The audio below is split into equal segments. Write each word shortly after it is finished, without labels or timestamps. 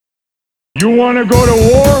You want to go to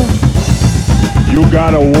war? You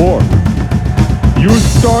got a war. You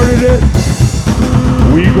started it.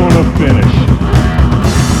 We gonna finish.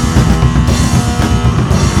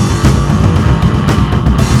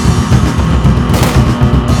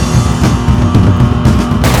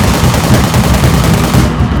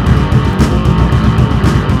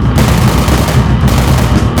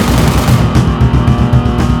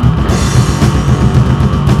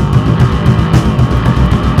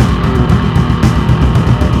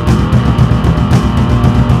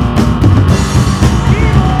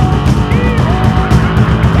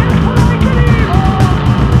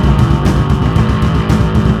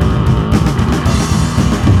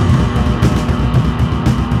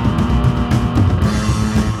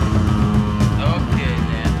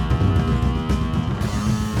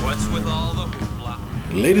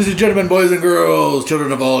 Ladies and gentlemen, boys and girls,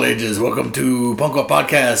 children of all ages, welcome to Punk Up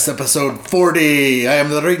Podcast, episode 40. I am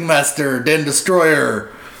the Ringmaster, Den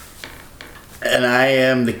Destroyer. And I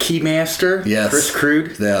am the Keymaster, Yes. Chris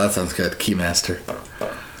Crude. Yeah, that sounds good. Keymaster.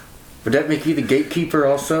 Would that make you the Gatekeeper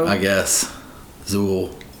also? I guess.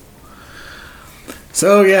 Zool.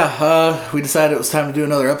 So, yeah, we decided it was time to do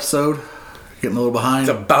another episode. Getting a little behind.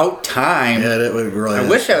 It's about time. Yeah, it would really I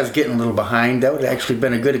wish I was getting a little behind. That would have actually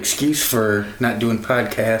been a good excuse for not doing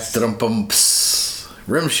podcasts.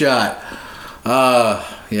 Rim shot.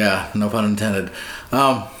 Yeah, no pun intended.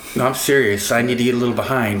 No, I'm serious. I need to get a little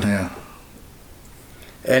behind. Yeah.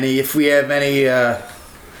 If we have any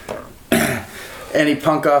any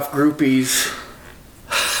punk off groupies,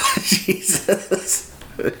 Jesus.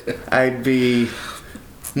 I'd be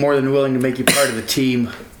more than willing to make you part of the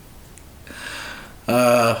team.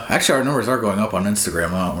 Actually, our numbers are going up on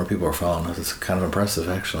Instagram. Where people are following us. It's kind of impressive,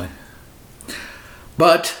 actually.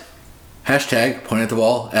 But, hashtag point at the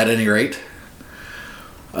wall at any rate.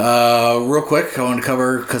 Real quick, I want to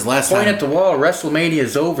cover, because last time... Point at the wall, WrestleMania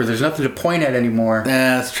is over. There's nothing to point at anymore.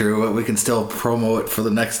 Yeah, that's true. But we can still promo it for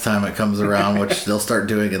the next time it comes around, which they'll start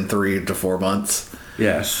doing in 3 to 4 months.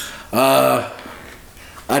 Yes. I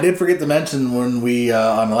did forget to mention when we,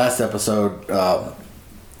 on the last episode,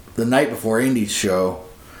 the night before Indy's show,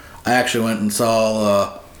 I actually went and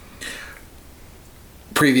saw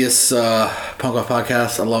previous Punk Off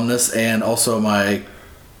Podcast alumnus and also my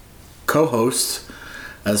co-host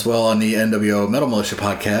as well on the NWO Metal Militia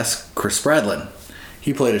podcast, Chris Spradlin.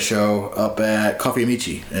 He played a show up at Coffee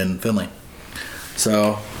Amici in Finley.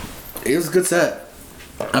 So, it was a good set.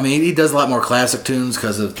 I mean, he does a lot more classic tunes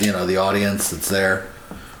because of, the audience that's there.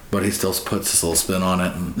 But he still puts his little spin on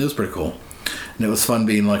it, and it was pretty cool. And it was fun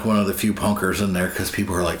being like one of the few punkers in there because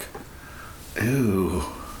people were like, "Ooh,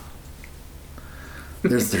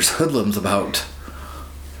 there's hoodlums about."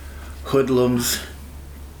 Hoodlums.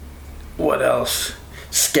 What else?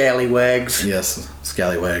 Scallywags. Yes,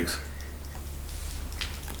 scallywags.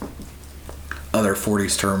 Other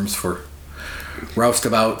 40s terms for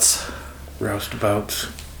roustabouts. Roustabouts.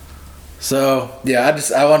 So yeah,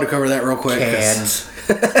 I wanted to cover that real quick. Cads.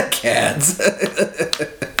 Cads.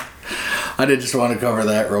 I did just want to cover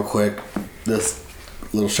that real quick. This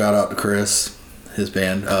little shout out to Chris, his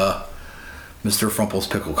band, Mr. Frumple's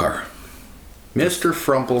Pickle Car. Mr.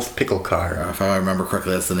 Frumple's Pickle Car. If I remember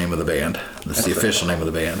correctly, that's the name of the band. That's the official name of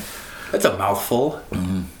the band. That's a mouthful.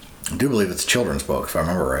 Mm-hmm. I do believe it's a children's book, if I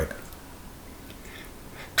remember right.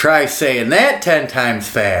 Try saying that 10 times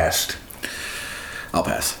fast. I'll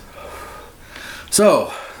pass.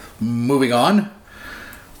 So, moving on.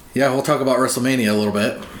 Yeah, we'll talk about WrestleMania a little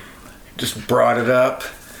bit. Just brought it up.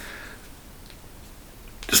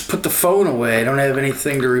 Just put the phone away. I don't have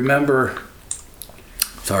anything to remember.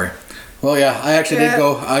 Sorry. Well, yeah, I actually did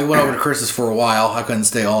go. I went over to Chris's for a while. I couldn't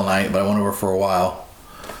stay all night, but I went over for a while.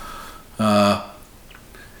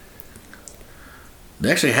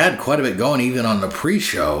 They actually had quite a bit going even on the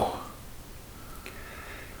pre-show.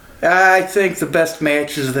 I think the best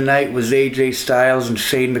matches of the night was AJ Styles and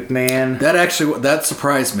Shane McMahon. That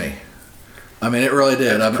surprised me. I mean, it really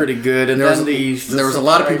did. Pretty good. And there then there was a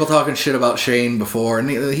lot of people talking shit about Shane before, and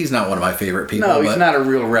he's not one of my favorite people. No, he's not a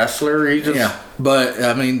real wrestler. He just... Yeah, but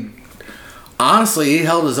I mean, honestly, he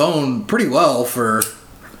held his own pretty well for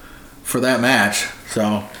that match.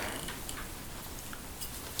 So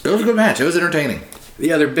it was a good match. It was entertaining.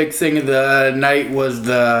 The other big thing of the night was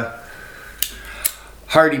the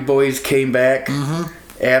Hardy Boys came back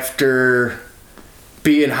after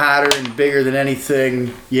being hotter and bigger than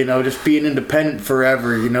anything, just being independent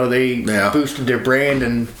forever. They boosted their brand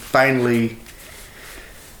and finally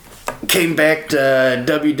came back to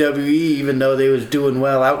WWE, even though they was doing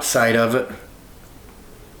well outside of it.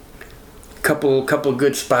 Couple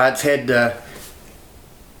good spots. Had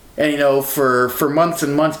And, for months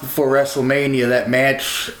and months before WrestleMania, that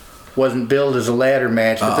match wasn't billed as a ladder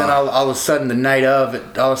match. But then all of a sudden, the night of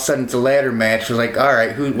it, all of a sudden it's a ladder match. It was like, all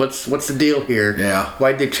right, what's the deal here? Yeah.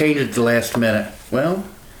 Why'd they change it at the last minute? Well,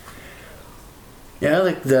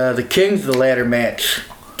 like the Kings of the ladder match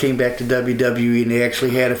came back to WWE, and they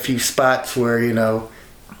actually had a few spots where,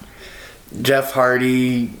 Jeff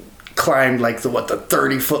Hardy climbed like the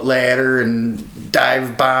 30-foot ladder and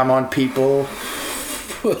dive bomb on people.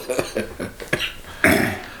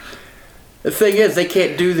 The thing is, they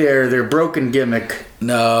can't do their broken gimmick.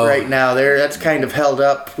 No. Right now, that's kind of held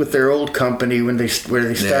up with their old company where they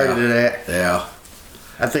started it at. Yeah.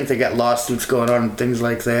 I think they got lawsuits going on and things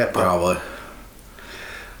like that. Probably.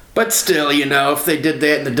 But still, if they did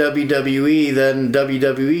that in the WWE, then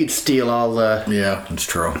WWE'd steal all the that's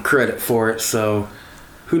true. credit for it. So,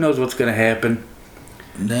 who knows what's going to happen?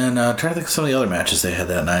 And then trying to think of some of the other matches they had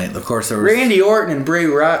that night. Of course, there was Randy Orton and Bray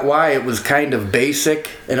Wyatt was kind of basic,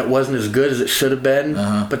 and it wasn't as good as it should have been.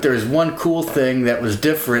 But there was one cool thing that was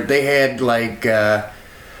different. They had like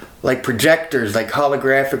projectors, like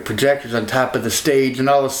holographic projectors on top of the stage, and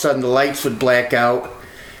all of a sudden the lights would black out,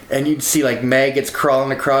 and you'd see like maggots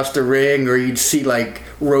crawling across the ring, or you'd see like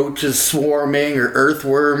roaches swarming or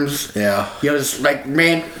earthworms. Yeah. It's like,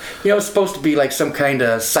 man, it's supposed to be like some kind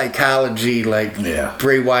of psychology, like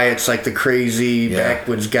Bray Wyatt's like the crazy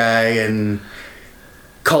backwoods guy and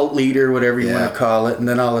cult leader, whatever you want to call it. And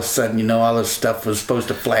then all of a sudden, all this stuff was supposed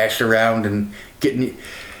to flash around and getting...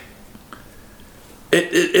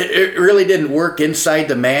 It really didn't work inside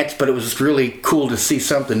the match, but it was really cool to see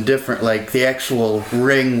something different. Like the actual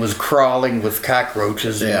ring was crawling with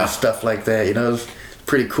cockroaches and stuff like that. It was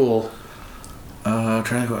pretty cool. I'm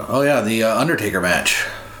trying to... Oh yeah, the Undertaker match,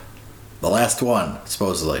 the last one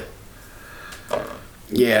supposedly.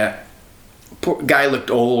 Yeah, poor guy looked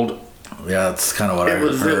old. Yeah, that's kind of what I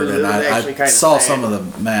heard. And I saw some of the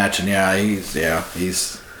match, and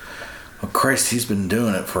he's. Oh Christ, he's been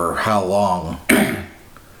doing it for how long?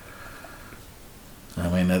 I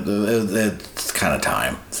mean, it's kind of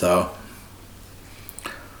time. So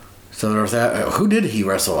there was that. Who did he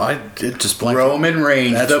wrestle? It just blanked. Roman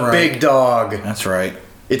Reigns, That's the right. big dog. That's right.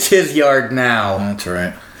 It's his yard now. That's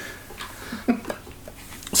right.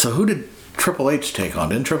 So who did Triple H take on?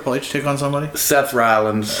 Didn't Triple H take on somebody? Seth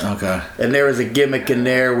Rollins. Okay. And there was a gimmick in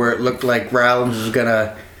there where it looked like Rollins was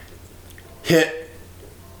gonna hit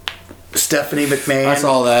Stephanie McMahon. I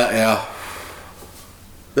saw that. Yeah.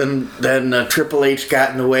 Then Triple H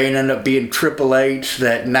got in the way and ended up being Triple H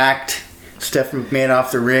that knocked Stephanie McMahon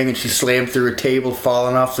off the ring, and she slammed through a table,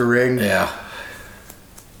 falling off the ring. Yeah.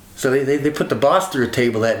 So they put the boss through a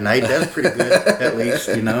table that night. That's pretty good, at least,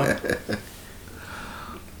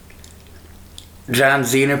 John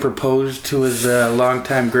Cena proposed to his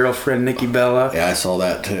longtime girlfriend, Nikki Bella. Yeah, I saw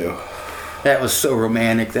that too. That was so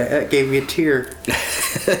romantic. That gave me a tear.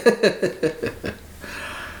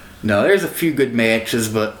 No, there's a few good matches,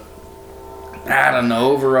 but I don't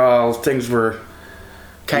know. Overall, things were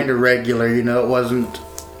kind of regular. It wasn't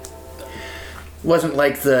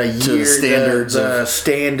like the standards.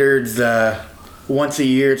 Once a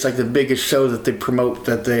year, it's like the biggest show that they promote,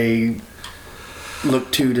 that they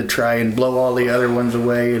look to try and blow all the other ones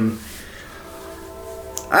away, and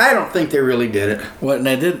I don't think they really did it. What? And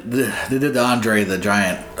they did the Andre the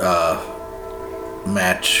Giant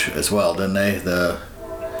match as well, didn't they?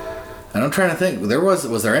 And I'm trying to think.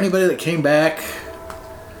 Was there anybody that came back,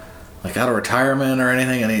 like out of retirement or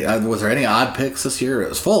anything? Was there any odd picks this year? It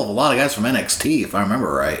was full of a lot of guys from NXT, if I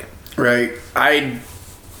remember right. Right. I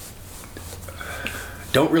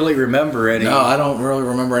don't really remember any. No, I don't really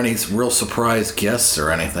remember any real surprise guests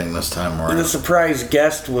or anything this time around. The surprise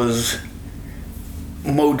guest was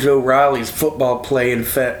Mojo Rawley's football playing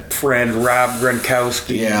friend Rob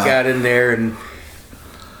Gronkowski. Yeah. He got in there and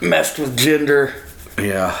messed with Jinder.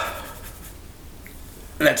 Yeah.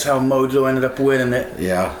 And that's how Mojo ended up winning it.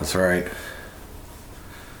 Yeah, that's right.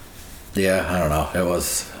 Yeah, I don't know. It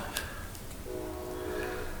was...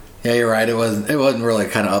 Yeah, you're right. It wasn't really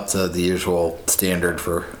kind of up to the usual standard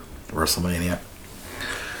for WrestleMania.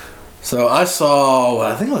 So I saw,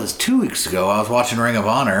 I think it was 2 weeks ago, I was watching Ring of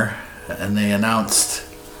Honor, and they announced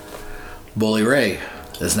Bully Ray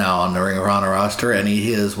is now on the Ring of Honor roster, and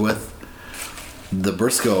he is with the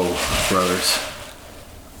Briscoe brothers.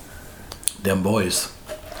 Them boys.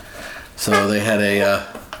 So they had a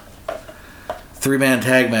 3-man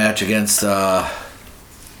tag match against, what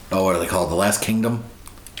are they called? The Last Kingdom?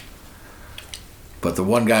 But the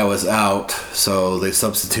one guy was out, so they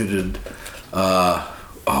substituted,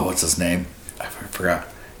 what's his name? I forgot.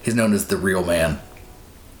 He's known as the Real Man.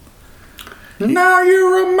 Now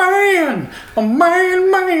you're a man.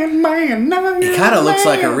 Man. Now He you're kind of looks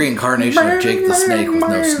like a man. reincarnation of Jake the Snake with no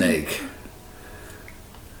Man. snake.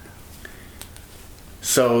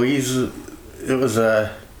 So it was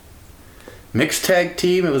a mixed tag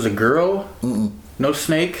team. It was a girl. No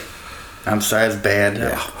snake. I'm sorry, it's bad.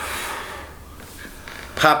 Yeah.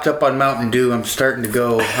 Popped up on Mountain Dew. I'm starting to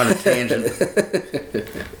go on a tangent.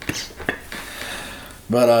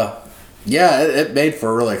 But, yeah, it made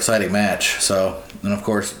for a really exciting match. So, and of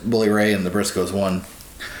course, Bully Ray and the Briscoes won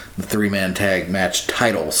the 3-man tag match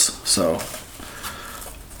titles. So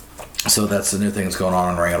that's the new things going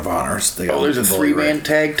on in Ring of Honor. They got There's a Bully Ray. 3-man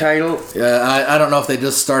tag title. Yeah, I don't know if they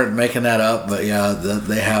just started making that up, but yeah,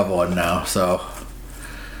 they have one now. So,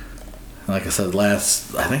 like I said, I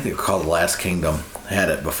think they called the Last Kingdom had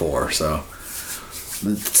it before. So,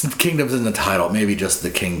 the Kingdom's in the title, maybe just the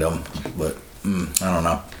Kingdom, but I don't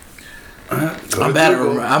know. I'm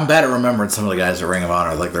bad at remembering some of the guys at Ring of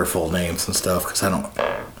Honor, like their full names and stuff, because I don't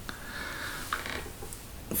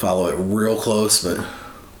follow it real close. But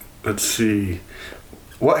Let's see.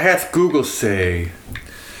 What hath Google say?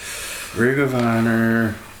 Ring of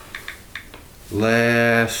Honor.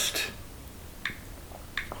 Last.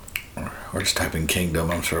 or just type in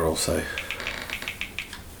Kingdom, I'm sure it'll say.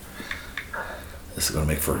 This is going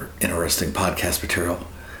to make for interesting podcast material.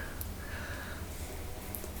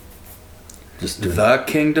 Just do The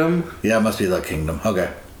Kingdom? Yeah, it must be the Kingdom.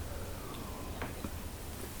 Okay.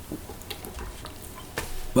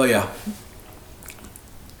 Well, yeah.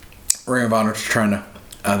 Ring of Honor's trying to,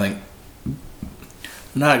 I think,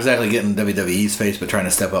 not exactly getting WWE's face, but trying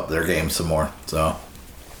to step up their game some more. So,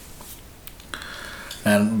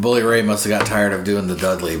 and Bully Ray must have got tired of doing the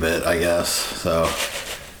Dudley bit, I guess. So,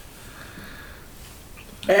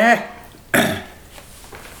 I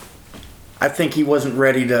think he wasn't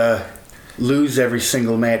ready to lose every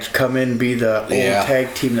single match. Come in, be the old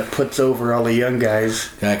tag team that puts over all the young guys.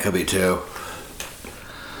 that could be too.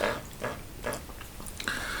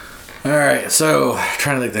 Alright, so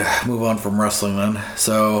trying to move on from wrestling then.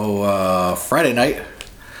 So Friday night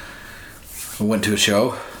we went to a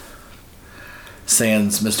show.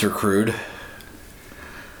 Sans Mr. Crude.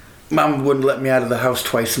 Mom wouldn't let me out of the house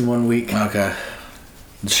twice in 1 week. Okay.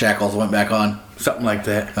 The shackles went back on. Something like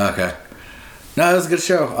that. Okay. No, it was a good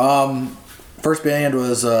show. First band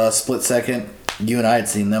was Split Second. You and I had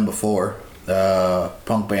seen them before.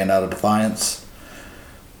 Punk band out of Defiance.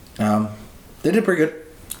 They did pretty good.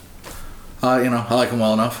 I like them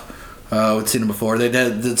well enough. We'd seen them before. They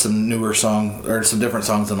did some newer songs, or some different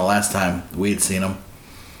songs than the last time we'd seen them.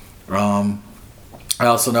 I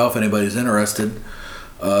also know, if anybody's interested,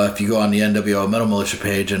 if you go on the NWO Metal Militia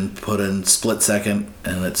page and put in Split Second,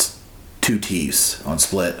 and it's 2 T's on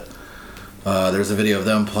Split, there's a video of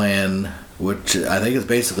them playing, which I think is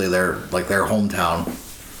basically their hometown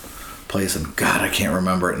place, and God, I can't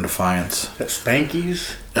remember it, in Defiance. That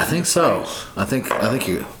Spanky's? I think so. I think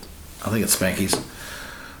it's Spanky's.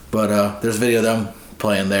 But there's a video of them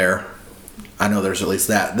playing there. I know there's at least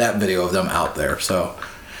that video of them out there. So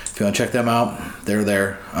if you want to check them out, they're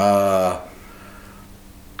there.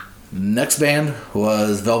 Next band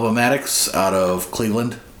was Velvomatics out of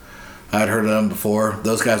Cleveland. I'd heard of them before.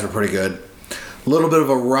 Those guys were pretty good. A little bit of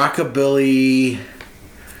a rockabilly,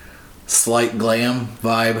 slight glam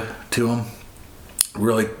vibe to them.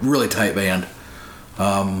 Really, really tight band.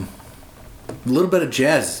 A little bit of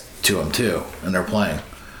jazz to them too, and they're playing.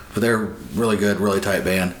 But they're really good, really tight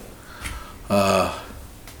band. I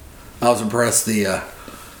was impressed. Their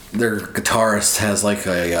guitarist has like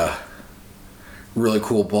a really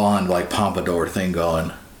cool blonde, like pompadour thing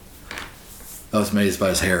going. I was amazed by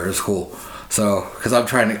his hair. It was cool. So, because I'm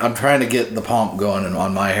trying to get the pomp going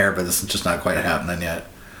on my hair, but it's just not quite happening yet.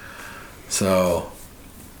 So,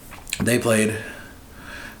 they played,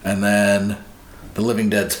 and then the Living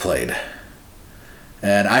Deads played.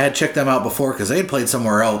 And I had checked them out before because they had played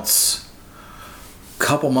somewhere else a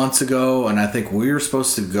couple months ago, and I think we were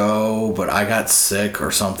supposed to go, but I got sick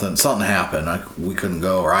or something. Something happened. We couldn't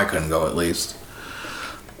go, or I couldn't go at least.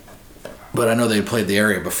 But I know they played the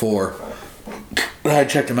area before. I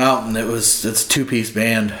checked them out, and it's a 2-piece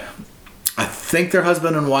band. I think they're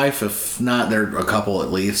husband and wife. If not, they're a couple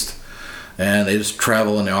at least. And they just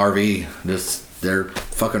travel in the RV. They're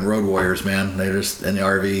fucking road warriors, man. They're just in the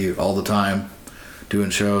RV all the time,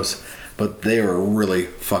 doing shows. But they were really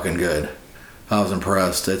fucking good. I was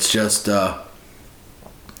impressed. It's just they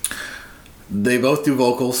both do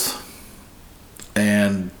vocals,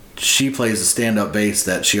 and she plays a stand-up bass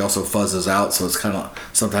that she also fuzzes out, so it's kind of,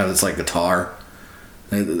 sometimes it's like guitar.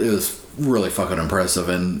 It was really fucking impressive.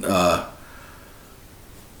 And the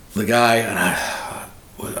guy, and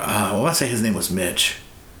I want to say his name was Mitch,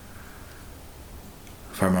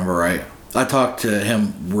 if I remember right. I talked to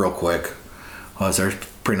him real quick. He's a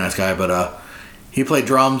pretty nice guy, but he played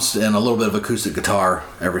drums and a little bit of acoustic guitar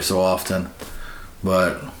every so often.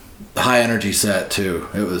 But high energy set too.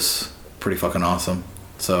 It was pretty fucking awesome.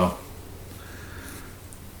 So,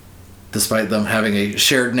 despite them having a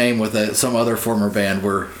shared name with some other former band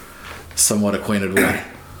we're somewhat acquainted with.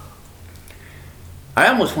 I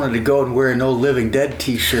almost wanted to go and wear a No Living Dead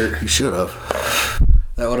t-shirt. You should have.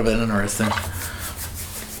 That would have been interesting.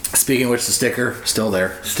 Speaking of which, the sticker, still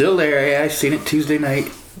there. Still there, yeah. I seen it Tuesday night.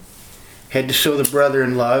 Had to show the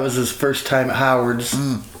brother-in-law. It was his first time at Howard's.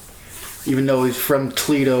 Even though he's from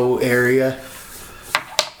Toledo area.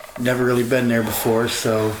 Never really been there before,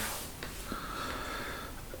 so...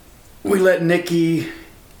 We let Nikki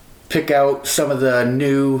pick out some of the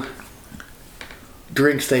new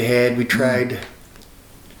drinks they had. We tried...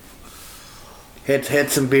 Had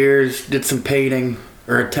some beers, did some painting,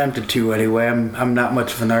 or attempted to anyway. I'm not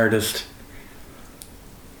much of an artist.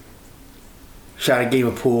 Shot a game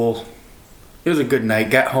of pool. It was a good night.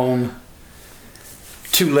 Got home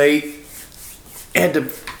too late. Had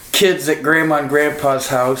the kids at Grandma and Grandpa's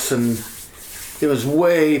house, and it was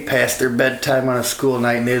way past their bedtime on a school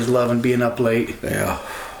night, and they was loving being up late. Yeah.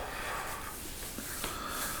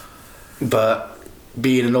 But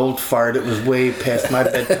being an old fart, it was way past my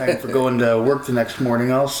bedtime for going to work the next morning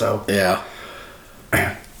also. Yeah.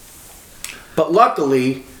 But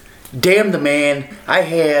luckily, damn the man, I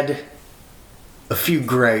had a few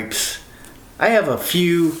gripes. I have a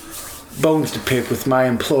few bones to pick with my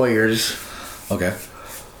employers. Okay.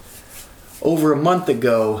 Over a month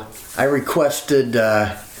ago, I requested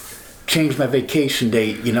change my vacation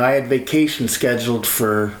date. You know, I had vacation scheduled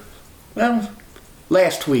for, well,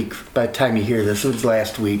 last week. By the time you hear this, it was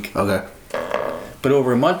last week. Okay. But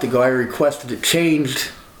over a month ago, I requested it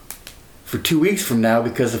changed for 2 weeks from now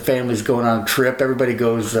because the family's going on a trip. Everybody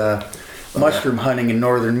goes mushroom hunting in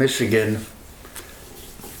northern Michigan.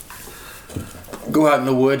 Go out in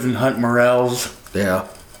the woods and hunt morels. Yeah.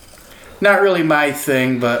 Not really my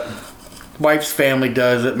thing, but wife's family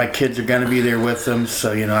does it. My kids are going to be there with them,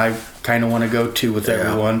 so, you know, I kind of want to go too with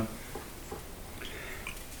everyone.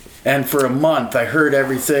 And for a month, I heard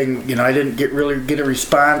everything. You know, I didn't really get a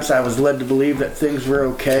response. I was led to believe that things were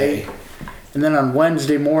okay. And then on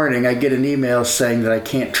Wednesday morning, I get an email saying that I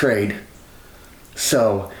can't trade.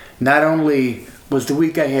 So, not only was the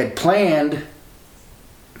week I had planned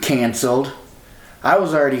canceled, I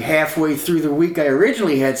was already halfway through the week I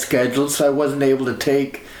originally had scheduled, so I wasn't able to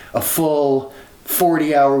take a full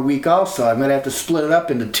 40-hour week also. I'm going to have to split it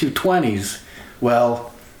up into 2 20s.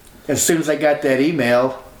 Well, as soon as I got that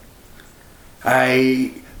email,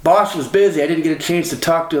 boss was busy. I didn't get a chance to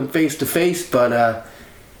talk to him face to face, but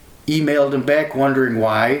emailed him back wondering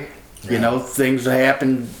why. You know, things that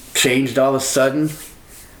happened, changed all of a sudden.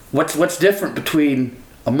 What's different between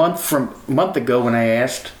a month ago when I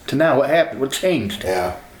asked to now? What happened? What changed?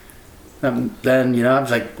 Yeah. Then, you know, I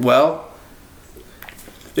was like, well,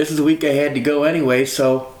 this is the week I had to go anyway,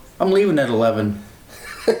 so I'm leaving at 11.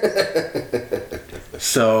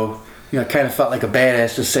 So, you know, I kind of felt like a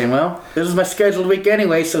badass just saying, well, this is my scheduled week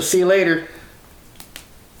anyway, so see you later.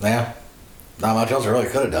 Yeah. Not much else I really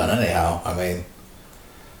could have done anyhow. I mean...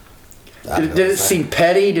 Did it seem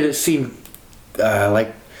petty? Did it seem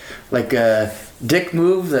like a dick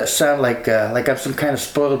move that sound like I'm some kind of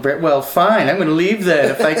spoiled brat? Well, fine, I'm going to leave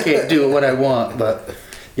then if I can't do what I want. But,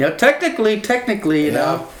 you know, technically, you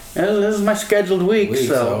know, this is my scheduled week,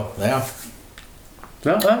 so... Yeah.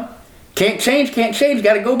 Well, can't change,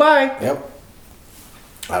 got to go by. Yep.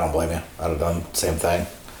 I don't blame you. I'd have done the same thing.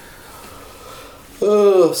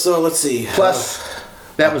 Oh, so let's see. Plus,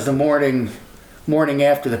 that was the morning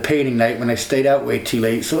after the painting night when I stayed out way too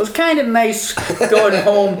late. So it was kind of nice going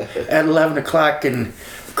home at 11 o'clock and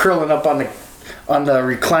curling up on the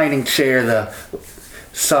reclining chair, the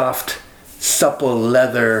soft, supple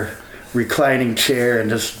leather reclining chair, and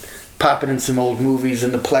just popping in some old movies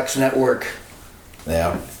in the Plex network.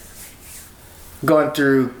 Yeah. Gone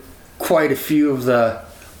through quite a few of the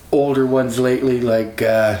older ones lately, like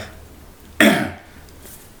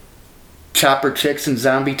Chopper Chicks in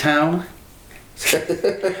Zombie Town.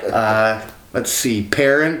 Let's see,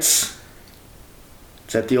 Parents.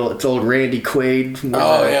 Is that it's old Randy Quaid?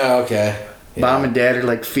 Oh yeah, okay. Yeah. Mom and Dad are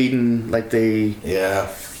like feeding, like they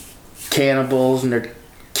cannibals, and they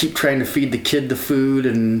keep trying to feed the kid the food.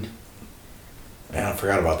 And man, I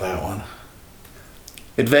forgot about that one.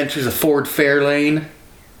 Adventures of Ford Fairlane.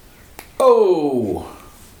 Oh,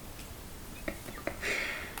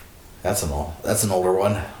 that's an older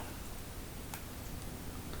one.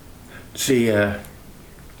 See,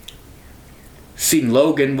 seen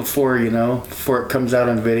Logan before, before it comes out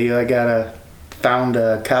on video. I found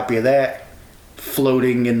a copy of that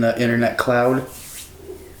floating in the internet cloud.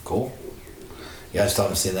 Cool. Yeah, I still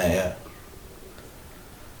haven't seen that yet.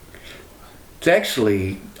 It's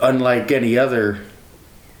actually unlike any other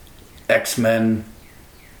X-Men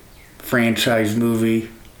franchise movie.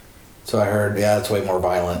 So I heard, yeah, it's way more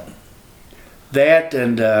violent. That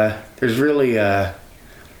and there's really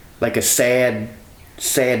like a sad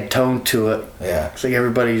tone to it. Yeah. It's like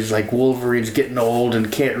everybody's like Wolverine's getting old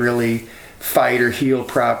and can't really fight or heal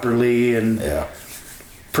properly, and Yeah.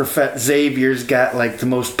 Prophet Xavier's got like the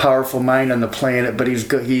most powerful mind on the planet, but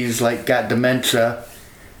he's like got dementia,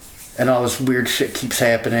 and all this weird shit keeps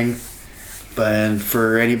happening. But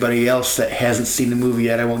for anybody else that hasn't seen the movie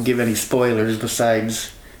yet, I won't give any spoilers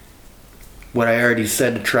besides what I already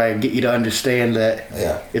said to try and get you to understand that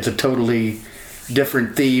it's a totally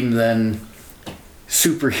different theme than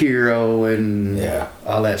superhero and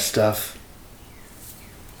all that stuff.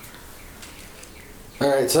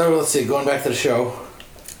 Alright, so let's see, going back to the show.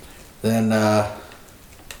 Then,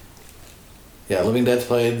 Living Dead's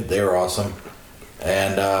played, they were awesome.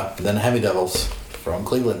 And then Heavy Devils from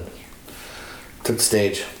Cleveland took the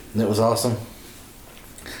stage, and it was awesome.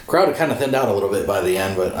 Crowd had kind of thinned out a little bit by the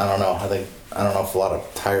end, but I don't know. I don't know if a lot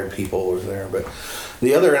of tired people were there. But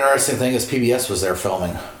the other interesting thing is PBS was there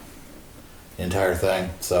filming the entire thing.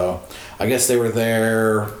 So I guess they were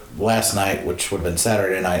there last night, which would have been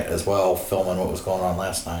Saturday night as well, filming what was going on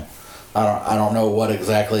last night. I don't know what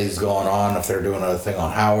exactly is going on, if they're doing a thing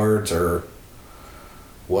on Howard's or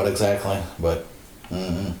what exactly, but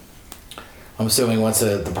I'm assuming once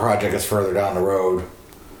the project is further down the road,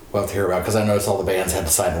 we'll have to hear about it, because I noticed all the bands had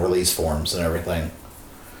to sign release forms and everything,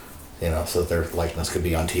 so that their likeness could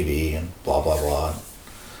be on TV and blah, blah, blah,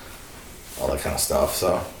 all that kind of stuff,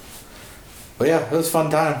 so. But yeah, it was a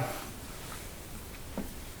fun time.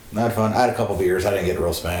 I had fun. I had a couple beers. I didn't get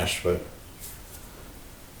real smashed, but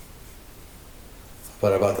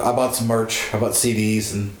I bought some merch. I bought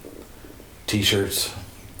CDs and T-shirts.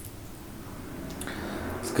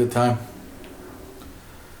 It's a good time.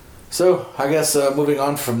 So I guess moving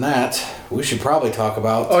on from that, we should probably talk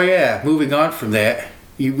about. Oh yeah, moving on from that,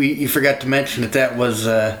 you forgot to mention that was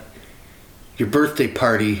your birthday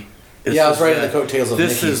party. I was right in the coattails of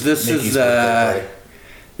Nikki's birthday party.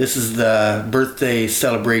 This is the birthday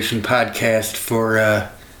celebration podcast for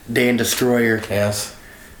Dan Destroyer. Yes.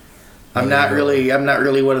 I'm not really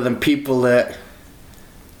one of them people that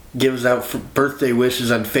gives out birthday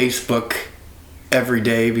wishes on Facebook every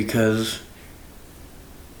day, because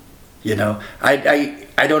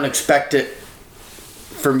I don't expect it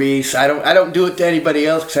for me. So I don't do it to anybody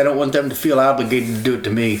else, because I don't want them to feel obligated to do it to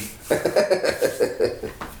me.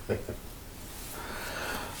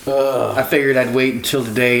 I figured I'd wait until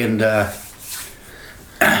today and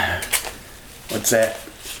what's that?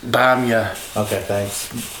 Bomb ya. Okay, thanks.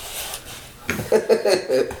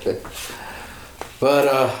 But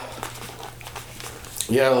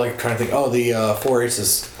trying to think. Oh, the Four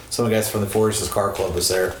Aces. Some of the guys from the Four Aces Car Club was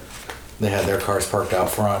there. They had their cars parked out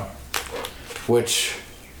front, which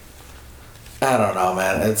I don't know,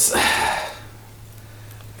 man. It's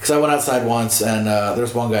because I went outside once, and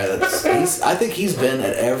there's one guy I think he's been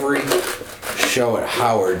at every show at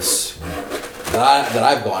Howard's that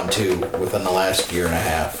I've gone to within the last year and a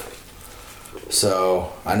half.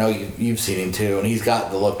 So I know you've seen him too, and he's got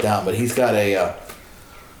the look down, but he's got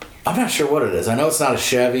I'm not sure what it is. I know it's not a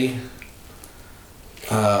Chevy,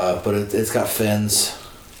 but it's got fins.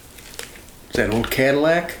 Is that an old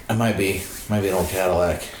Cadillac? It might be an old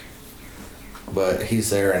Cadillac. But he's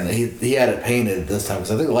there, and he had it painted this time,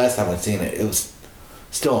 because I think the last time I'd seen it, it was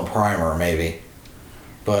still in primer, maybe.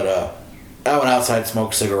 But I went outside,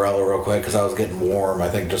 smoked a cigarette real quick, because I was getting warm, I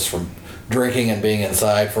think, just from drinking and being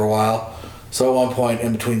inside for a while. So at one point,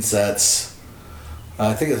 in between sets,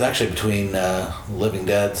 I think it was actually between Living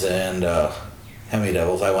Deads and Heavy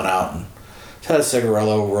Devils, I went out and had a cigarette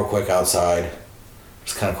real quick outside.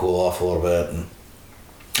 Just kind of cool off a little bit, and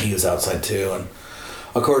he was outside too, and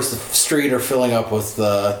of course, the street are filling up with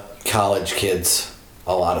college kids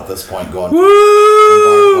a lot at this point, going from bar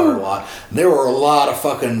to bar a lot. There were a lot of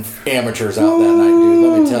fucking amateurs out that night,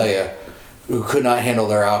 dude. Let me tell you, who could not handle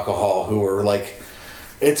their alcohol. Who were like,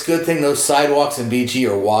 it's a good thing those sidewalks in BG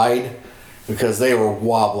are wide, because they were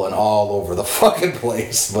wobbling all over the fucking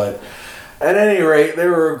place. But at any rate,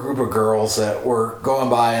 there were a group of girls that were going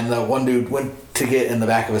by, and the one dude went to get in the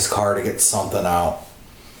back of his car to get something out,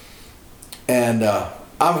 and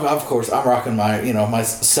I'm rocking my, my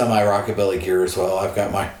semi-rockabilly gear as well. I've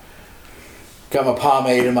got my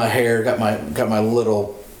pomade in my hair, got my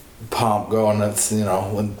little pomp going. That's,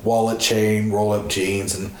 wallet chain, roll up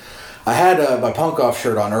jeans, and I had my Punk Off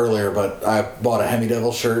shirt on earlier, but I bought a Hemi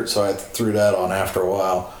Devil shirt, so I threw that on after a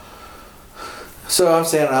while. So I'm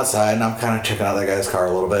standing outside, and I'm kind of checking out that guy's car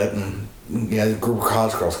a little bit, and a group of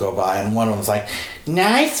college girls go by, and one of them's like,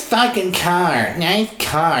 "Nice fucking car,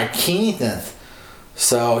 Jesus."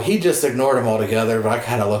 So he just ignored him altogether, but I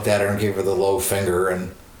kind of looked at her and gave her the low finger,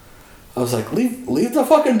 and I was like, leave the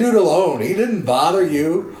fucking dude alone. He didn't bother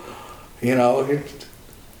you.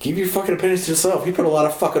 Keep your fucking opinions to yourself. He put a lot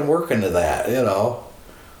of fucking work into that, I don't know.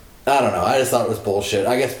 I just thought it was bullshit.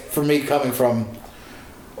 I guess for me, coming from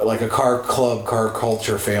like a car club, car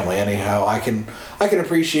culture family, anyhow, I can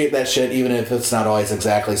appreciate that shit even if it's not always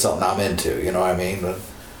exactly something I'm into, you know what I mean? But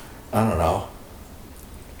I don't know.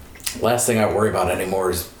 Last thing I worry about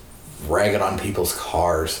anymore is ragging on people's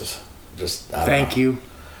cars. Thank you.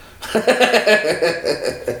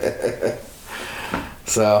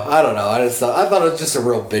 So I don't know. I thought it was just a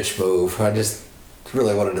real bitch move. I just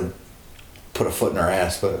really wanted to put a foot in her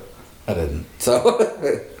ass, but I didn't.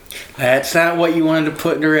 So that's not what you wanted to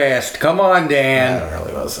put in her ass. Come on, Dan. Yeah, it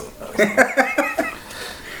really wasn't.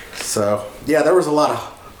 So yeah, there was a lot of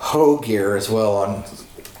hoe gear as well on.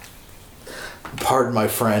 Pardon my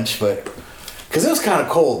French, but because it was kind of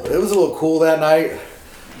cold. It was a little cool that night,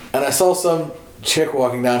 and I saw some chick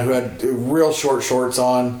walking down who had real short shorts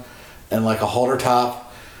on and like a halter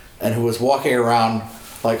top, and who was walking around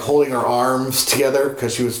like holding her arms together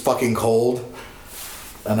because she was fucking cold.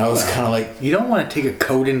 And I was kind of like, you don't want to take a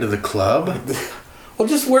coat into the club? Well,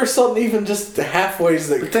 just wear something even just halfway.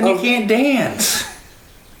 But then you can't dance.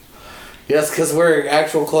 Yes, because wearing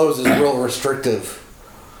actual clothes is real restrictive.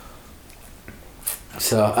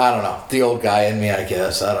 So, I don't know. The old guy in me, I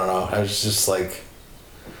guess. I don't know. I was just like...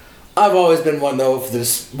 I've always been one, though,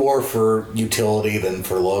 that's more for utility than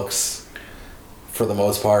for looks. For the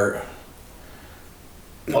most part.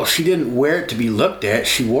 Well, she didn't wear it to be looked at.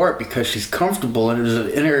 She wore it because she's comfortable and it was an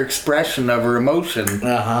inner expression of her emotion.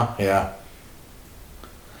 Uh-huh, yeah.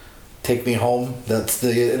 Take me home. That's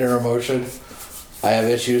the inner emotion. I have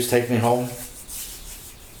issues. Take me home.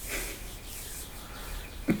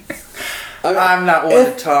 I'm not one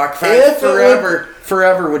to talk.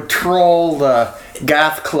 Forever would troll the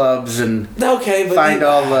goth clubs and find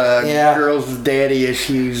all the girls with daddy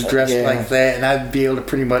issues dressed like that, and I'd be able to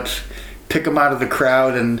pretty much pick them out of the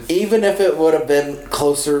crowd. And even if it would have been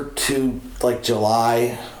closer to like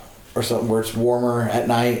July or something where it's warmer at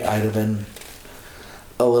night, I'd have been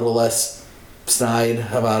a little less snide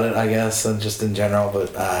about it, I guess, and just in general.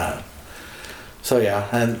 But so yeah,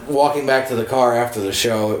 and walking back to the car after the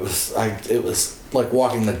show, it was like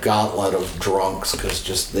walking the gauntlet of drunks because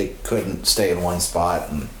just they couldn't stay in one spot,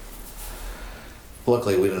 and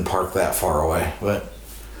luckily we didn't park that far away. But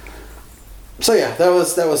so yeah, that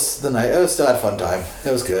was the night. It was still had a fun time.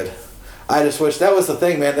 It was good. I just wish that was the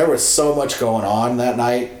thing, man. There was so much going on that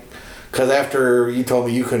night because after you told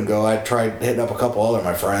me you couldn't go, I tried hitting up a couple other of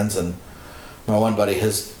my friends, and my one buddy,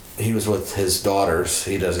 he was with his daughters.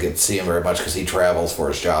 He doesn't get to see them very much because he travels for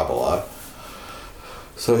his job a lot.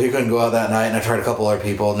 So he couldn't go out that night, and I tried a couple other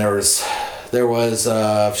people, and there was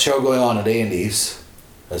a show going on at Andy's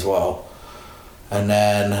as well. And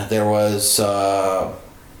then there was, I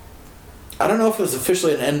don't know if it was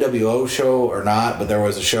officially an NWO show or not, but there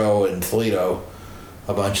was a show in Toledo.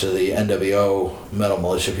 A bunch of the NWO Metal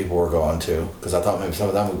Militia people were going to, because I thought maybe some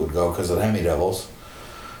of them would go because of the Hemi Devils.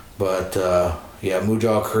 But,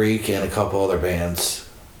 Moojaw Creek and a couple other bands.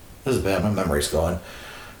 This is bad. My memory's going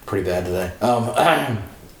pretty bad today.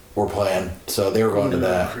 Were playing, so they were going to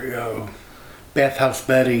that. Bathhouse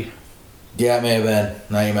Betty. Yeah, it may have been.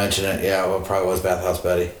 Now you mention it. Yeah, well, it probably was Bathhouse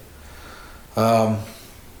Betty. And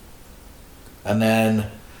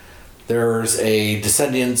then there's a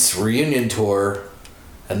Descendants reunion tour,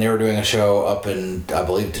 and they were doing a show up in, I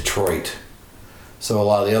believe, Detroit. So a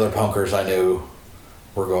lot of the other punkers I knew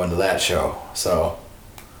were going to that show. So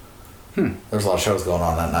there's a lot of shows going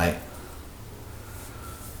on that night.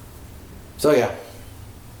 So yeah,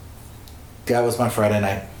 that was my Friday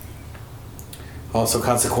night. Also,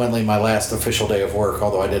 consequently, my last official day of work,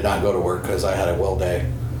 although I did not go to work because I had a well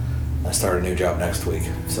day. I start a new job next week,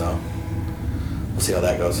 so we'll see how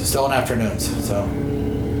that goes. It's still in afternoons, so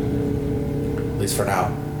at least for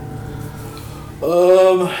now.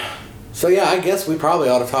 So yeah, I guess we probably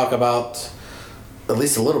ought to talk about, at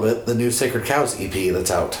least a little bit, the new Sacred Cows EP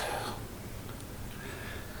that's out.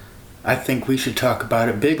 I think we should talk about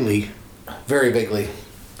it bigly. Very bigly.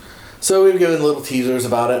 So we've given little teasers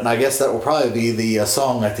about it, and I guess that will probably be the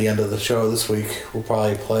song at the end of the show this week. We'll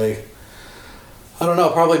probably play, I don't know,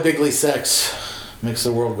 probably Bigly Sex. Makes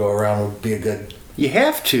the World Go Around would be a good You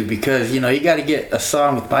have to, because, you got to get a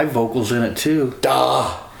song with my vocals in it, too.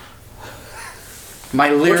 Duh.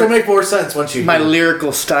 My Which will make more sense once you my hear it.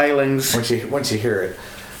 lyrical stylings. Once you hear it.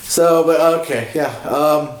 So, but okay,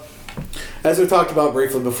 yeah. As we talked about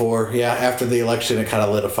briefly before, yeah, after the election, it kind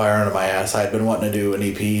of lit a fire under my ass. I had been wanting to do an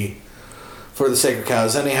EP for the Sacred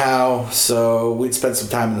Cows anyhow, so we'd spent some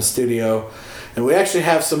time in the studio, and we actually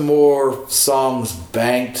have some more songs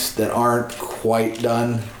banked that aren't quite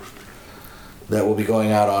done that will be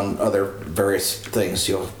going out on other various things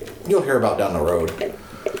you'll hear about down the road.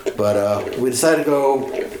 But we decided to go.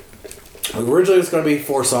 Originally, it was going to be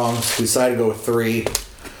 4 songs. We decided to go with 3.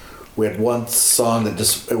 We had one song that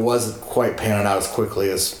it wasn't quite panning out as quickly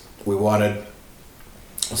as we wanted,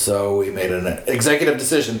 so we made an executive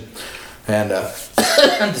decision and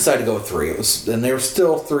decided to go with 3. And they were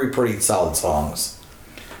still 3 pretty solid songs.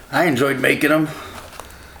 I enjoyed making them.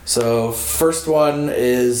 So first one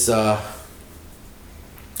is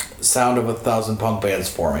Sound of 1,000 Punk Bands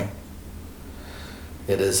Forming.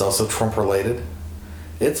 It is also Trump related.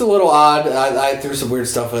 It's a little odd. I threw some weird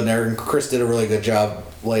stuff in there, and Chris did a really good job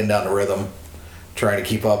laying down the rhythm, trying to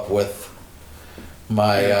keep up with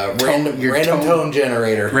my random tone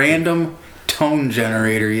generator. Random tone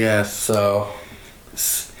generator, yes. So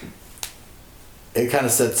it kind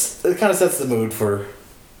of sets the mood for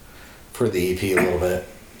the EP a little bit.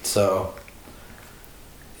 So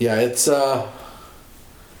yeah, it's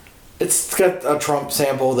got a Trump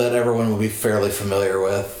sample that everyone will be fairly familiar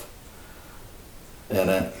with in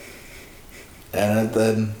it. And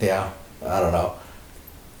then, yeah, I don't know.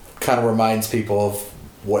 Kind of reminds people of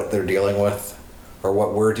what they're dealing with, or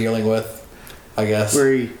what we're dealing with, I guess.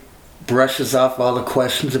 Where he brushes off all the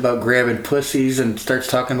questions about grabbing pussies and starts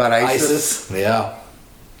talking about ISIS. Yeah.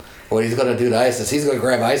 What he's going to do to ISIS, he's going to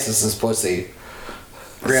grab ISIS's pussy.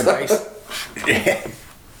 Grab ISIS. Yeah.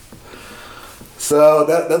 So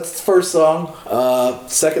that's the first song.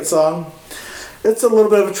 Second song, it's a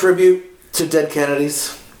little bit of a tribute to Dead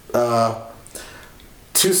Kennedys.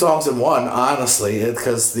 2 songs in one, honestly,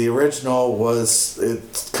 because the original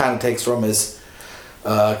it kind of takes from his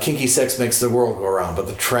Kinky Sex Makes the World Go Round, but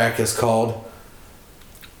the track is called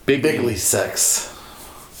Bigly Sex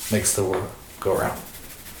Makes the World Go Round.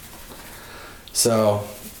 So,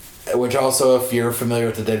 which also, if you're familiar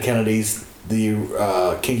with the Dead Kennedys,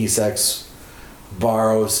 the Kinky Sex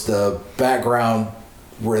borrows the background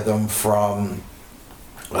rhythm from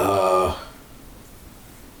I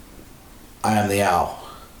Am the Owl.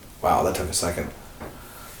 Wow, that took a second.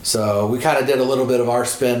 So we kind of did a little bit of our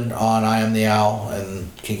spin on I Am the Owl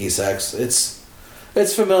and Kinky Sex. It's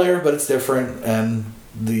familiar, but it's different, and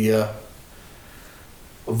the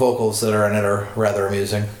vocals that are in it are rather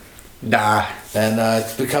amusing. Nah. And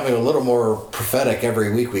it's becoming a little more prophetic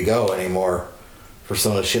every week we go anymore for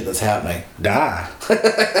some of the shit that's happening. Nah.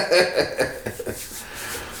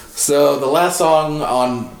 So the last song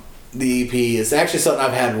on the EP is actually something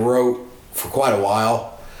I've had wrote for quite a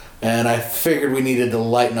while, and I figured we needed to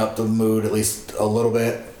lighten up the mood at least a little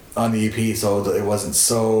bit on the EP so it wasn't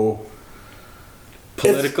so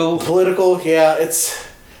political. Political, yeah.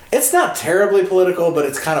 It's not terribly political, but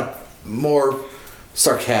it's kind of more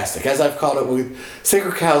sarcastic, as I've called it.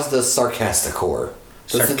 Sacred Cows does sarcastic core.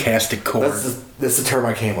 Sarcastic core. That's the term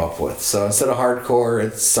I came up with. So instead of hardcore,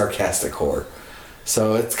 it's sarcastic core.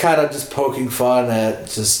 So it's kind of just poking fun at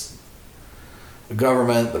just the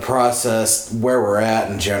government, the process, where we're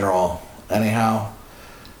at in general, anyhow.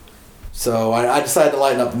 So I decided to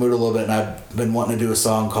lighten up the mood a little bit, and I've been wanting to do a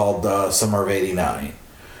song called Summer of '89,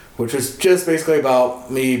 which was just basically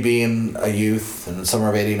about me being a youth. And summer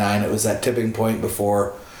of '89, it was that tipping point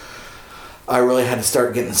before I really had to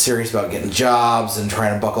start getting serious about getting jobs and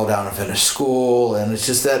trying to buckle down and finish school. And it's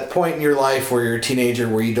just that point in your life where you're a teenager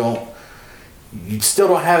where you still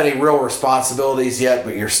don't have any real responsibilities yet,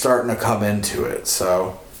 but you're starting to come into it.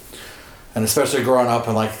 So, and especially growing up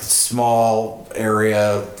in like a small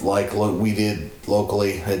area like we did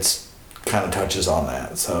locally, it's kind of touches on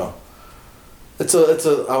that. So it's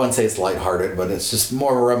a I wouldn't say it's lighthearted, but it's just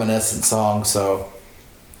more of a reminiscent song. So,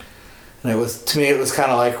 and it was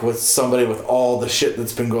kind of like with somebody with all the shit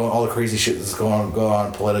that's been going, all the crazy shit that's going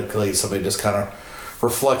on politically, somebody just kind of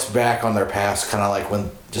reflects back on their past, kind of like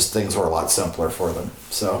when just things were a lot simpler for them.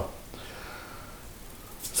 So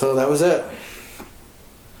that was it.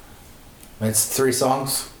 It's 3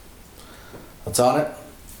 songs. What's on it?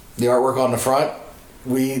 The artwork on the front.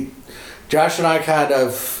 Josh and I kind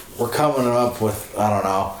of were coming up with, I don't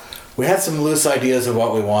know, we had some loose ideas of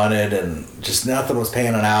what we wanted, and just nothing was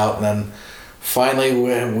panning out. And then finally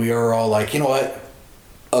we were all like, you know what?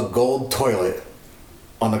 A gold toilet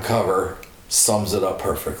on the cover sums it up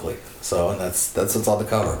perfectly. So, and that's what's on the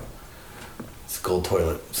cover. It's a gold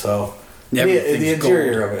toilet. So, the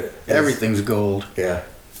interior of it. Everything's gold. Yeah.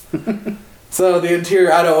 So the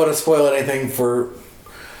interior, I don't want to spoil anything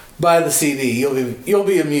by the CD. You'll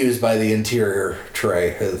be amused by the interior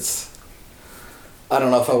tray. I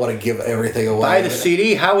don't know if I want to give everything away. Buy the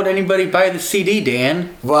CD? How would anybody buy the CD,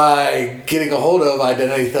 Dan? By getting a hold of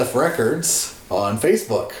Identity Theft Records on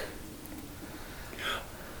Facebook.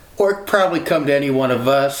 Or probably come to any one of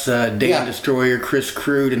us, Dan Yeah. Destroyer, Chris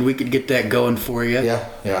Crude, and we could get that going for you. Yeah.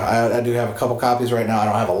 I do have a couple copies right now. I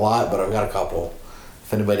don't have a lot, but I've got a couple.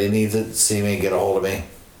 If anybody needs it, see me, get a hold of me.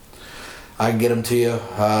 I can get them to you.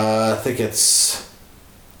 I think it's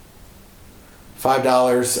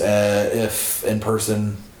 $5 if in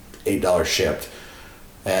person, $8 shipped.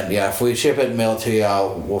 And yeah, if we ship it and mail it to you,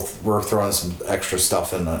 we're throwing some extra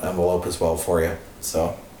stuff in the envelope as well for you.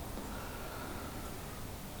 So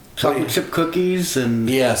Chocolate chip cookies and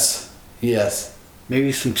yes,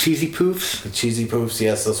 maybe some cheesy poofs. the cheesy poofs.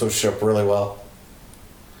 Yes, those will ship really well.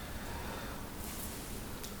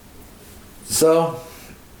 So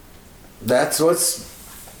that's what's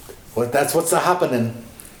happening.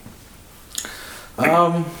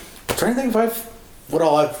 Trying to think if what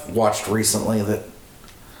all I've watched recently that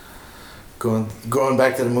going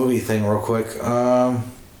back to the movie thing real quick. I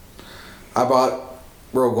bought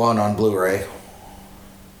Rogue One on Blu-ray.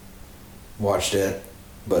 Watched it,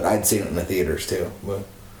 but I'd seen it in the theaters too. But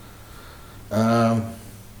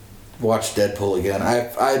watched Deadpool again.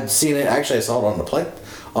 I'd seen it. Actually, I saw it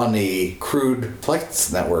on the Crude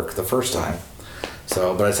Plex network the first time.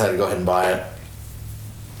 So, but I decided to go ahead and buy it.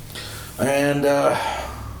 And I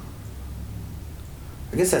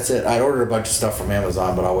guess that's it. I'd ordered a bunch of stuff from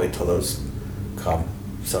Amazon, but I'll wait till those come.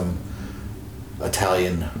 Some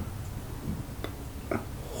Italian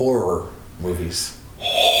horror movies.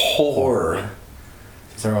 Horror.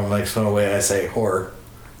 Everyone makes fun of the way I say horror,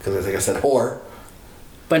 because I think I said whore.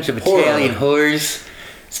 Bunch of Italian whores.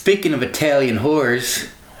 Speaking of Italian whores,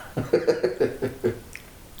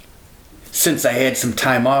 since I had some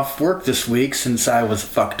time off work this week, since I was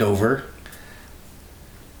fucked over,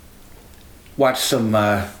 watched some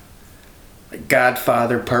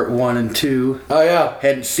Godfather Part 1 and 2. Oh yeah.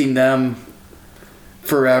 Hadn't seen them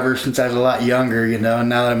forever since I was a lot younger, now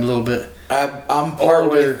that I'm a little bit I'm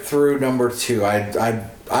partway through number 2.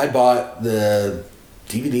 I bought the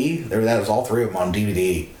DVD. That was all 3 of them on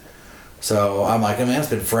DVD. So I'm like, man, it's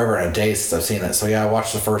been forever and a day since I've seen it. So yeah, I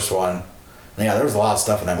watched the first one. And yeah, there was a lot of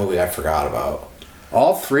stuff in that movie I forgot about.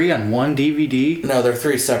 all 3 on one DVD. No, they're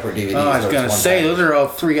 3 separate DVDs. Oh, I was gonna say those are all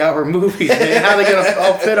 3-hour movies, man. How are they gonna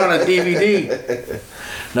all fit on a DVD?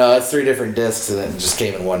 No, it's 3 different discs, and it just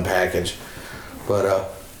came in one package. But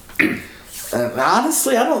and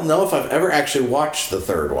honestly, I don't know if I've ever actually watched the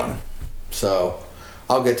third one. So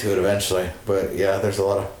I'll get to it eventually. But yeah, there's a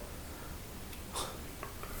lot of.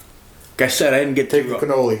 Like I said, I didn't get Take through. the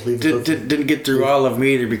cannoli. Leave the Didn't get through all of them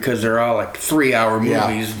either because they're all like 3-hour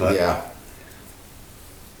movies. Yeah, but yeah.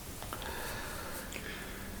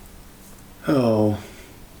 Oh.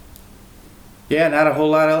 Yeah, not a whole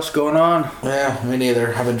lot else going on. Yeah, me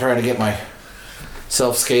neither. I've been trying to get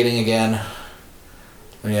myself skating again.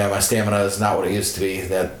 Yeah, my stamina is not what it used to be.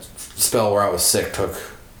 That spell where I was sick took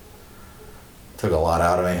a lot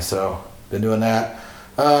out of me. So, been doing that.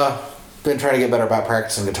 Been trying to get better about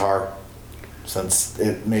practicing guitar. Since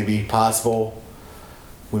it may be possible,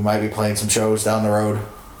 we might be playing some shows down the road.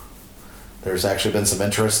 There's actually been some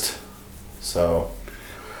interest. So,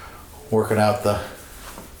 working out the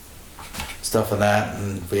stuff in that,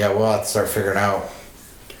 and yeah, we'll have to start figuring out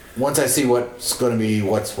once I see what's going to be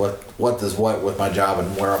what with my job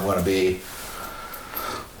and where I'm going to be.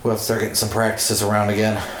 We'll have to start getting some practices around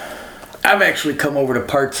again. I've actually come over to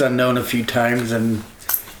Parts Unknown a few times and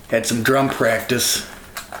had some drum practice.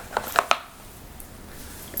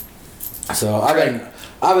 So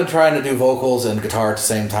I've been trying to do vocals and guitar at the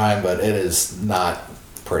same time, but it is not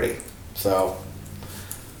pretty. So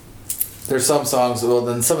there's some songs, well,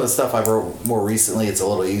 then some of the stuff I wrote more recently, it's a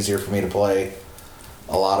little easier for me to play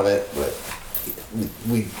a lot of it, but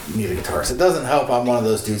we need a guitar. So it doesn't help. I'm one of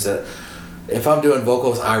those dudes that if I'm doing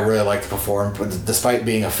vocals, I really like to perform, but despite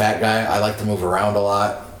being a fat guy, I like to move around a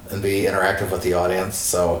lot and be interactive with the audience.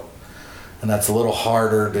 So, and that's a little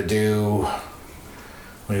harder to do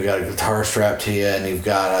when you've got a guitar strapped to you and you've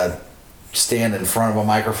got to stand in front of a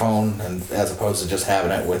microphone, and as opposed to just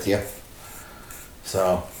having it with you.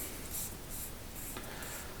 So,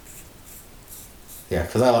 yeah,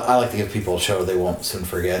 because I like to give people a show they won't soon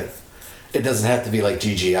forget. It doesn't have to be like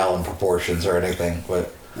G.G. Allen proportions or anything,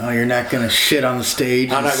 but Oh, you're not gonna shit on the stage.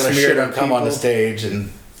 I'm not going to shit and come on the stage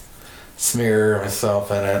and smear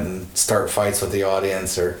myself in it and start fights with the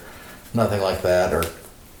audience or nothing like that,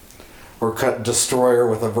 or cut Destroyer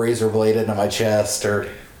with a razor blade into my chest, or...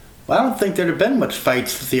 Well, I don't think there'd have been much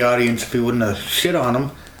fights with the audience if we wouldn't have shit on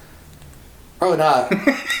them. Probably not.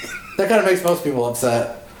 That kind of makes most people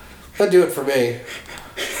upset. That'd do it for me.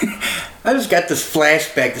 I just got this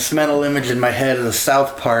flashback, this mental image in my head of the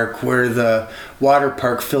South Park where the water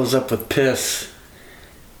park fills up with piss.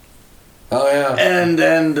 Oh, yeah.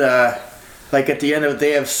 And like at the end of it,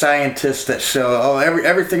 they have scientists that show,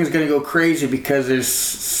 everything's going to go crazy because there's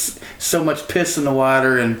so much piss in the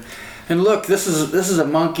water. And look, this is a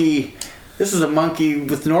monkey. This is a monkey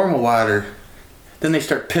with normal water. Then they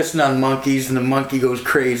start pissing on monkeys, and the monkey goes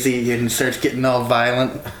crazy and starts getting all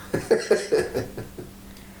violent.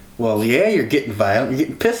 Well, yeah, you're getting violent. You're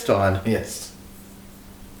getting pissed on. Yes.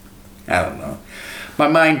 I don't know. My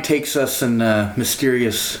mind takes us in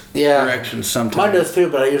mysterious directions sometimes. Mine does too,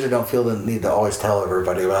 but I usually don't feel the need to always tell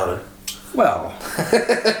everybody about it. Well,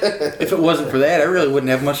 if it wasn't for that, I really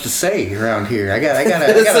wouldn't have much to say around here. I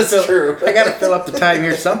gotta fill up the time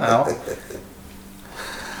here somehow.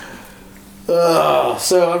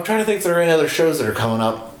 So I'm trying to think if there are any other shows that are coming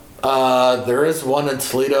up. There is one in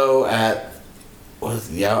Toledo at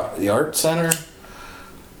the Art Center.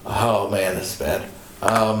 Oh man, this is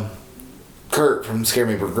bad. Kurt from Scare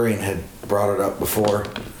Me Green had brought it up before.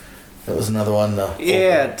 It was another one.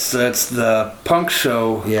 It's the punk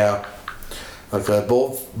show. Yeah. Like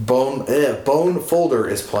Bone Folder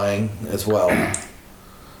is playing as well.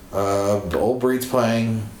 Old Breed's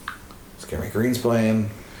playing. Scare Me Green's playing.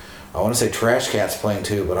 I want to say Trash Cat's playing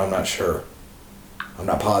too, but I'm not sure. I'm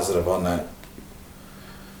not positive on that.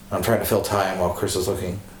 I'm trying to fill time while Chris is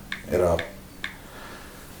looking it up.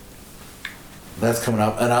 That's coming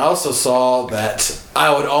up. And I also saw that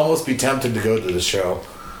I would almost be tempted to go to the show.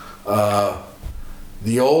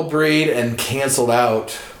 The Old Breed and Canceled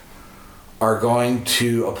Out are going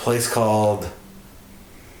to a place called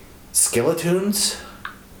Skelletoons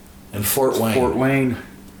in Fort Wayne. Fort Wayne.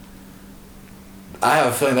 I have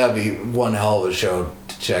a feeling that'd be one hell of a show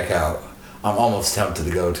to check out. I'm almost tempted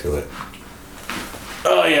to go to it.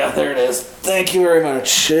 Oh yeah, there it is. Thank you very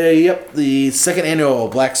much. Yep, the second annual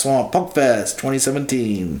Black Swamp Punk Fest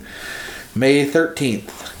 2017, May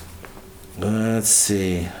 13th. Let's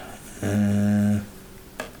see. Come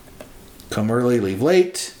early, leave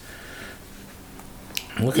late.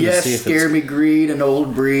 I'm looking to see if Scare Me Greed and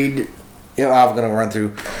Old Breed. Yeah, I'm gonna run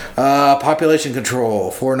through. Population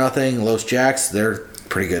Control, 4-0. Los Jacks, they're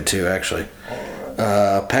pretty good too, actually.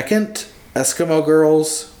 Peccant, Eskimo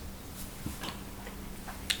Girls,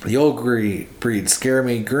 The Old Breed, Scare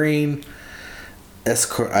Me Green,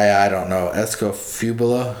 I don't know,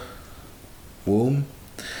 Escofibula, Womb,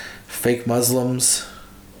 Fake Muslims,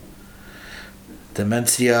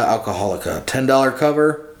 Dementia Alcoholica, $10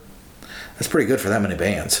 cover. That's pretty good for that many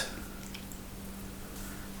bands.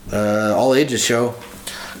 All ages show.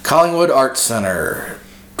 Collingwood Arts Center,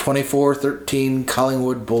 2413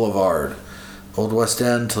 Collingwood Boulevard, Old West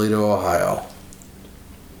End, Toledo, Ohio.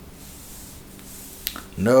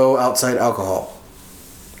 No outside alcohol.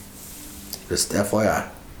 Just FYI.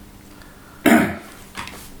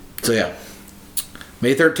 So yeah.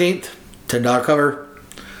 May 13th, $10 cover.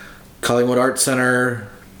 Collingwood Arts Center,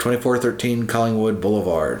 2413 Collingwood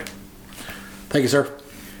Boulevard. Thank you, sir.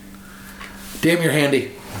 Damn, you're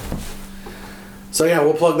handy. So yeah,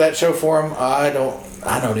 we'll plug that show for him. I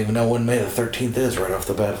don't even know when May the 13th is right off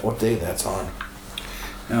the bat. What day that's on?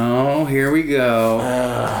 Oh, here we go.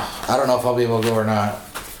 I don't know if I'll be able to go or not.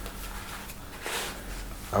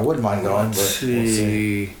 I wouldn't mind going, Let's but see. we'll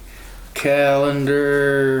see.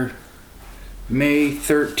 Calendar. May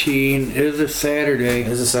 13 is a Saturday. It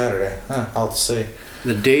is a Saturday. I'll have to see.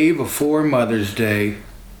 The day before Mother's Day.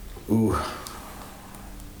 Ooh.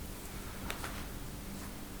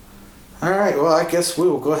 All right. Well, I guess we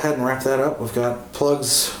will go ahead and wrap that up. We've got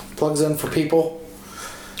plugs in for people.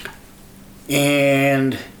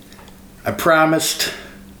 And I promised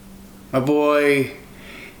my boy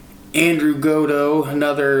Andrew Godo,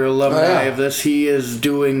 another alumni of this, he is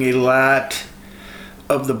doing a lot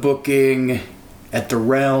of the booking at the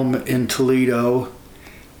Realm in Toledo.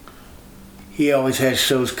 He always has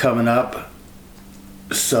shows coming up.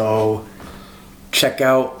 So check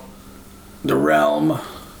out the Realm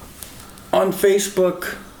on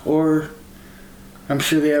Facebook, or I'm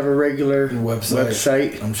sure they have a regular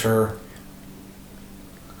website. I'm sure.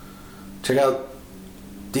 Check out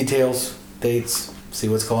details, dates, see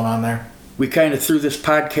what's going on there. We kind of threw this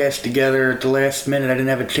podcast together at the last minute. I didn't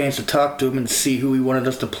have a chance to talk to him and see who he wanted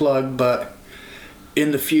us to plug, but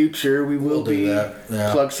in the future we will do that.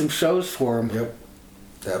 Yeah. plug some shows for him. Yep,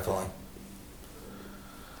 definitely.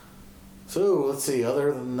 So, let's see.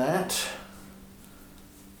 Other than that,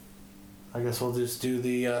 I guess we'll just do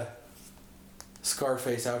the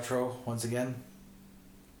Scarface outro once again.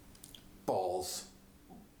 Balls.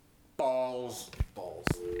 Balls. Balls.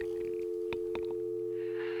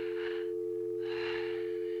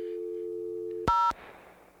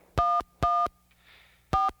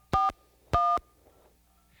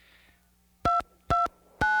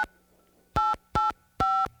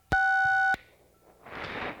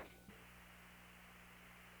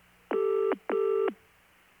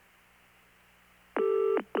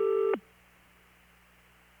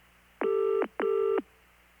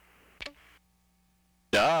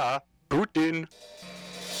 Putin.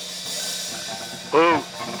 Boo!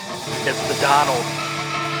 It's the Donald.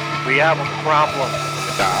 We have a problem.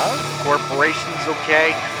 Corporations,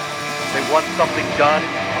 okay? They want something done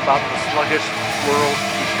about the sluggish world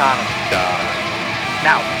economy.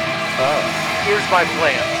 Now, here's my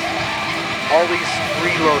plan. All these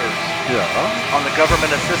freeloaders on the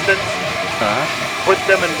government assistance, put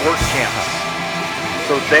them in work camps.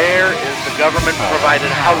 So there is the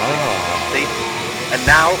government-provided housing. See? And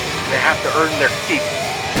now they have to earn their keep.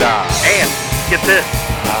 And get this,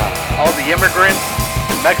 all the immigrants,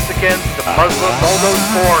 the Mexicans, the Muslims, all those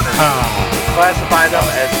foreigners, classify them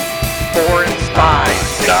as foreign spies,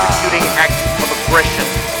 executing acts of aggression.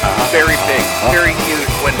 Very big, very huge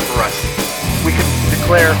win for us. We can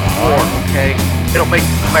declare war, okay? It'll make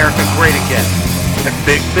America great again. And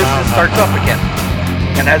big business starts up again.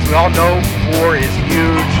 And as we all know, war is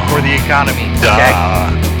huge for the economy, okay?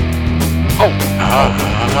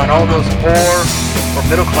 And all those poor or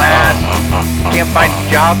middle class can't find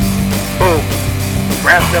jobs, boom,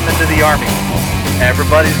 draft them into the army.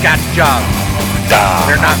 Everybody's got jobs.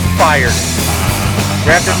 They're not fired.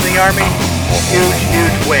 Draft them in the army,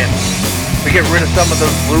 huge win. We get rid of some of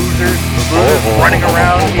those losers running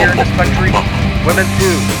around here in this country. Women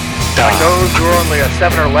too, like those who are only a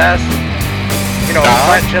 7 or less. You know,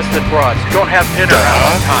 flat-chested broads who don't have dinner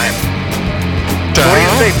on time. So what do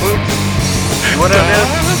you say, Boots? You want to know?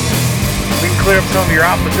 We can clear up some of your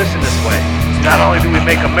opposition this way. Not only do we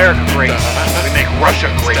make America great, we make Russia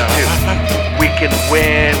great too. We can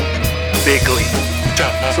win bigly.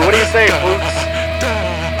 So what do you say, Boots?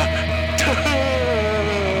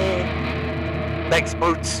 Thanks,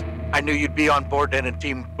 Boots. I knew you'd be on board then, and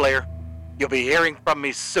team player. You'll be hearing from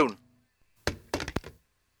me soon.